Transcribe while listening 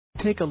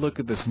Take a look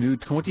at this new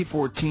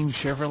 2014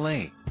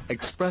 Chevrolet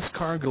Express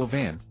Cargo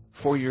Van.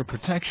 For your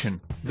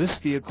protection, this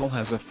vehicle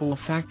has a full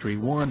factory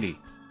warranty.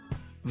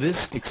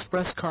 This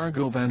Express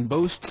Cargo Van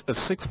boasts a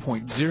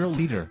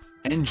 6.0-liter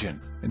engine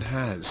and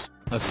has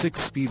a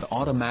 6-speed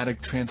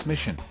automatic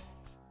transmission.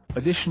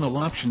 Additional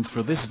options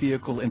for this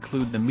vehicle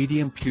include the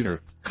medium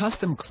pewter,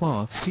 custom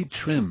cloth seat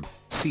trim,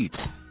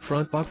 seats,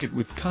 front bucket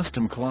with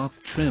custom cloth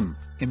trim,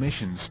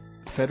 emissions,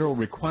 federal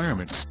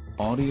requirements,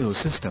 audio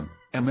system,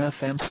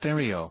 AM/FM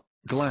stereo,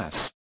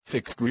 glass,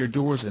 fixed rear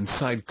doors and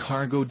side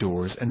cargo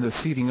doors, and the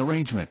seating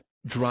arrangement,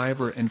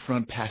 driver and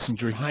front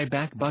passenger high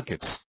back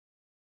buckets.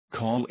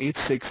 Call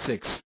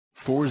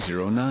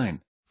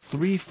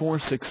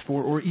 866-409-3464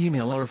 or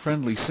email our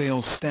friendly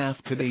sales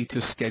staff today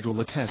to schedule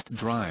a test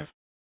drive.